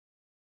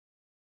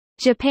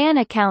Japan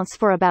accounts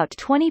for about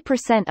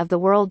 20% of the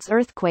world's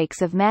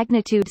earthquakes of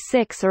magnitude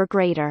 6 or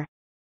greater.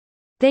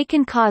 They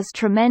can cause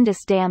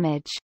tremendous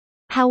damage.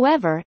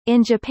 However,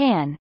 in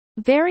Japan,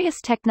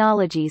 various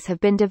technologies have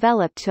been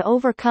developed to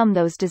overcome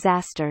those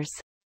disasters.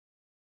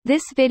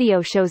 This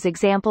video shows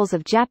examples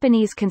of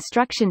Japanese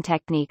construction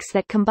techniques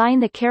that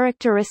combine the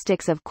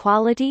characteristics of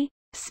quality,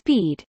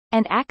 speed,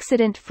 and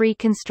accident-free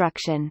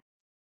construction.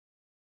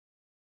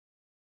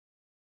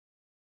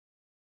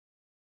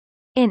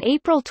 In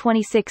April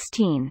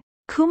 2016,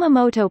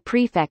 Kumamoto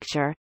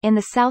Prefecture, in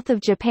the south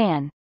of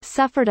Japan,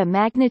 suffered a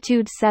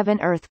magnitude 7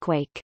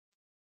 earthquake.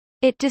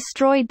 It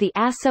destroyed the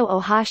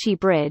Aso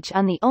Bridge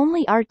on the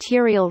only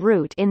arterial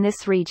route in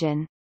this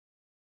region.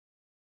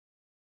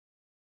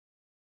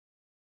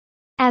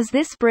 As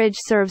this bridge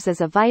serves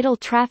as a vital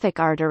traffic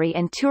artery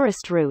and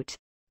tourist route,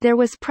 there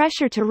was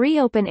pressure to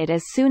reopen it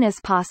as soon as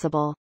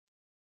possible.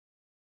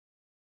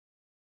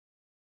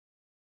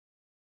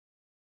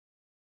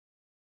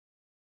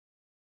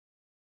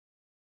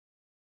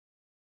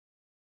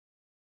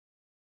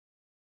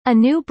 A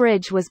new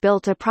bridge was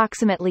built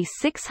approximately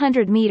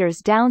 600 meters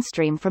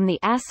downstream from the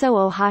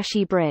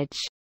Aso Bridge.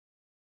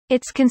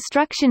 Its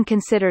construction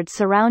considered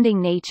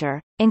surrounding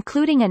nature,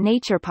 including a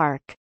nature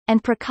park,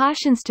 and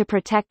precautions to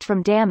protect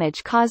from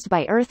damage caused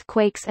by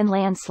earthquakes and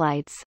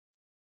landslides.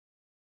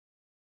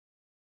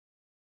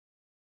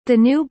 The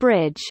new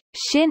bridge,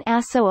 Shin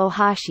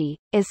Aso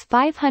is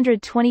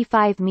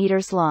 525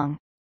 meters long.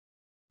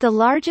 The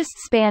largest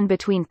span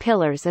between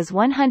pillars is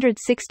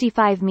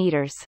 165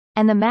 meters,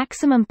 and the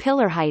maximum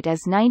pillar height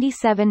is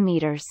 97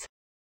 meters.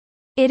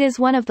 It is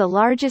one of the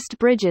largest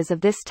bridges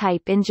of this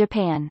type in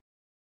Japan.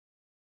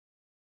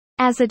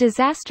 As a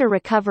disaster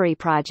recovery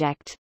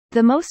project,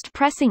 the most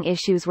pressing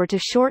issues were to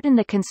shorten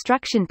the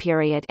construction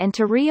period and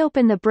to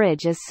reopen the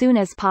bridge as soon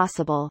as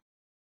possible.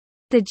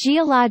 The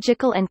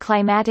geological and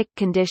climatic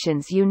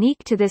conditions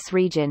unique to this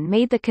region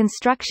made the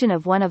construction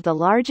of one of the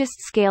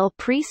largest-scale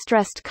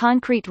pre-stressed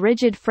concrete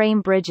rigid frame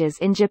bridges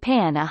in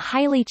Japan a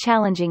highly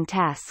challenging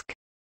task.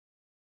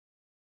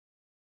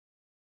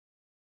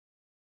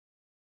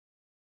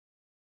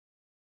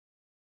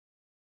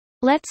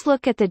 Let's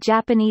look at the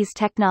Japanese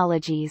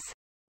technologies.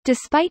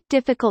 Despite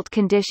difficult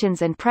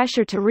conditions and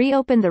pressure to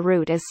reopen the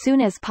route as soon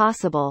as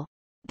possible,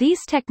 these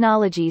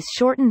technologies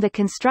shortened the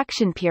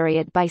construction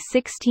period by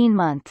 16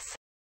 months.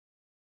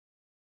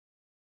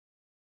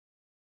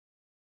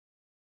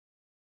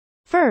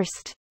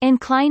 First,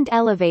 inclined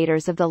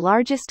elevators of the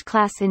largest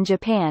class in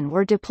Japan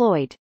were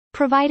deployed,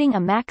 providing a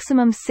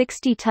maximum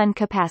 60-ton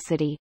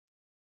capacity.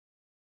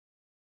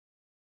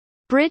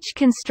 Bridge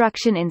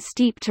construction in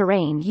steep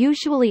terrain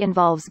usually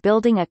involves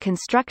building a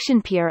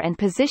construction pier and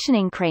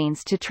positioning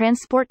cranes to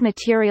transport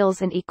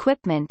materials and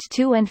equipment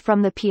to and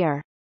from the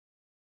pier.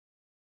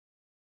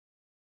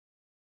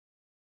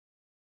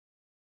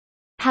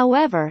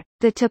 However,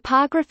 the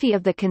topography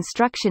of the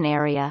construction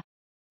area,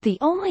 the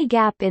only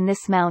gap in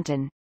this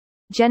mountain,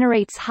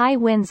 generates high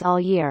winds all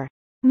year,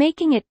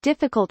 making it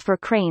difficult for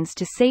cranes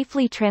to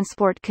safely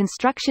transport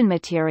construction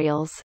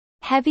materials,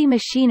 heavy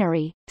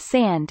machinery,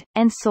 sand,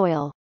 and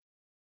soil.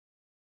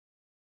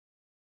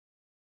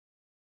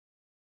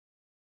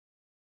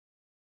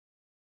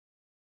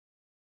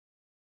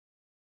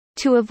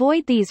 To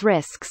avoid these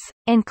risks,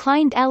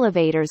 inclined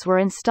elevators were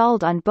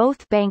installed on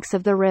both banks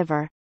of the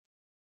river.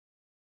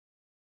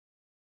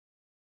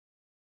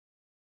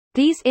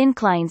 These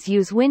inclines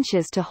use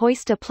winches to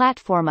hoist a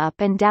platform up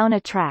and down a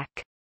track.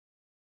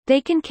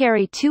 They can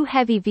carry 2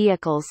 heavy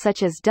vehicles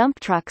such as dump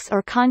trucks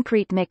or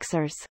concrete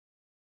mixers.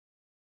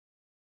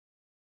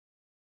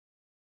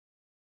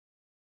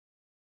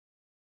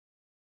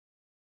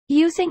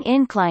 Using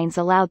inclines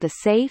allowed the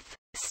safe,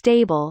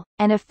 stable,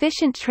 and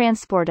efficient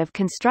transport of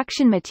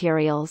construction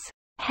materials,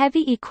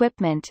 heavy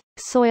equipment,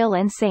 soil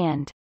and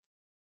sand.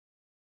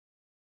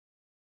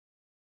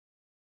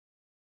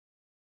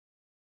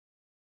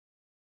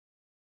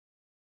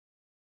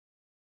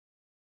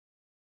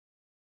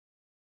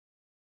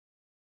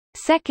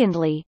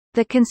 Secondly,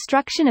 the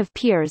construction of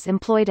piers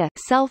employed a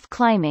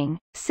self-climbing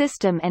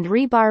system and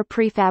rebar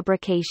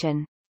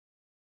prefabrication.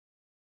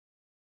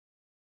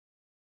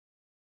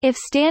 If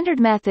standard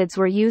methods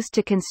were used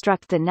to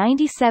construct the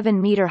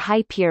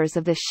 97-meter-high piers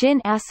of the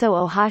Shin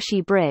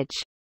Aso Bridge,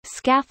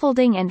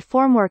 scaffolding and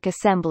formwork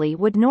assembly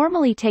would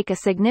normally take a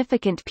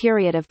significant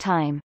period of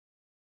time.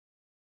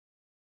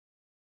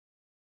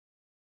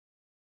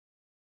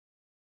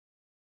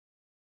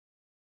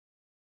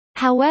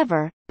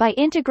 However, by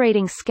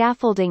integrating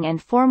scaffolding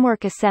and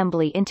formwork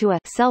assembly into a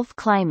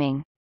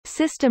self-climbing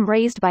system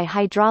raised by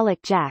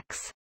hydraulic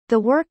jacks, the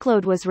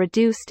workload was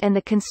reduced and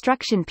the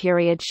construction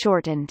period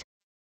shortened.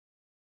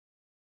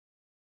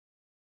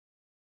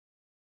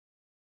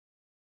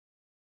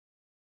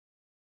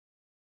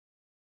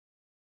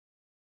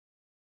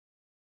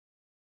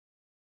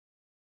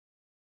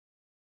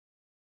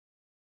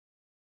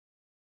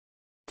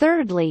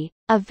 Thirdly,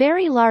 a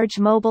very large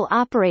mobile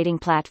operating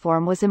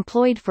platform was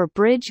employed for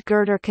bridge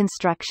girder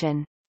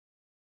construction.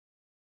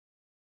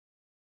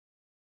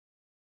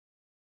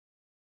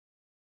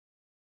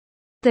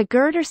 The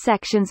girder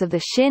sections of the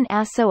Shin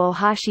Aso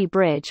Ohashi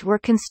Bridge were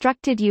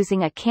constructed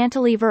using a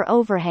cantilever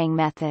overhang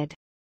method.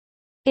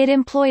 It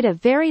employed a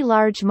very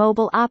large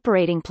mobile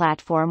operating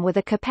platform with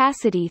a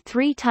capacity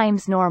 3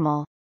 times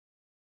normal.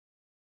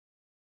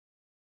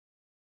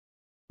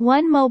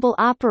 One mobile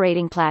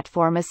operating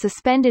platform is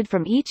suspended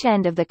from each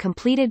end of the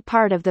completed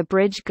part of the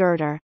bridge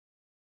girder.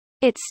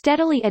 It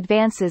steadily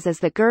advances as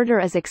the girder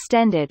is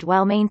extended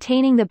while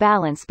maintaining the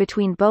balance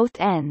between both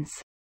ends.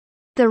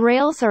 The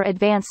rails are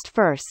advanced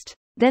first,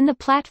 then the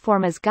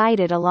platform is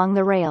guided along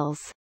the rails.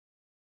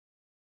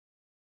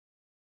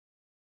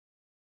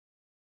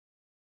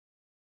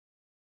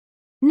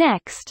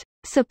 Next,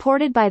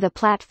 supported by the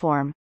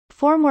platform,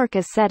 formwork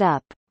is set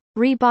up,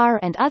 rebar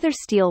and other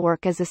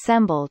steelwork is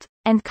assembled,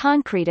 and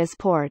concrete is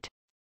poured.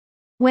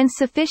 When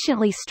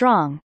sufficiently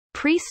strong,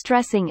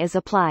 pre-stressing is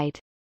applied.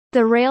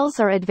 The rails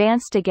are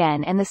advanced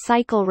again and the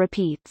cycle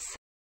repeats.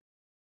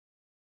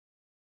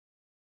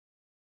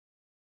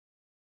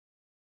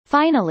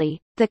 Finally,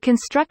 the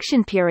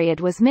construction period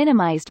was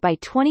minimized by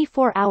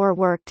 24-hour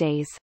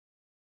workdays.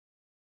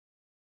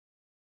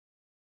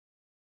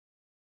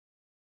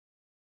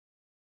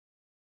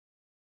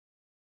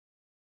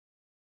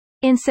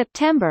 In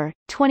September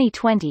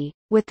 2020,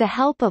 with the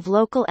help of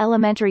local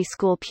elementary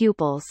school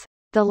pupils,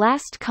 the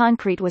last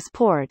concrete was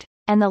poured,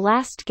 and the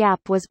last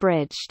gap was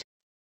bridged.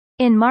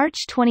 In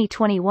March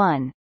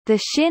 2021, the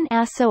Shin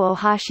Aso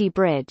Ohashi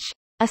Bridge,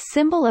 a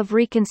symbol of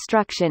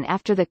reconstruction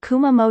after the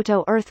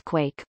Kumamoto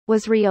earthquake,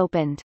 was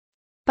reopened.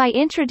 By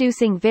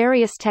introducing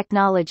various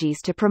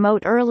technologies to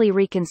promote early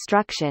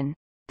reconstruction,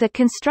 the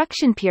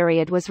construction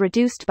period was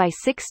reduced by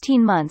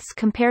 16 months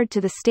compared to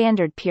the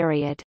standard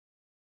period.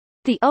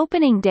 The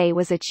opening day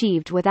was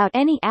achieved without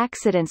any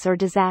accidents or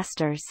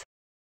disasters.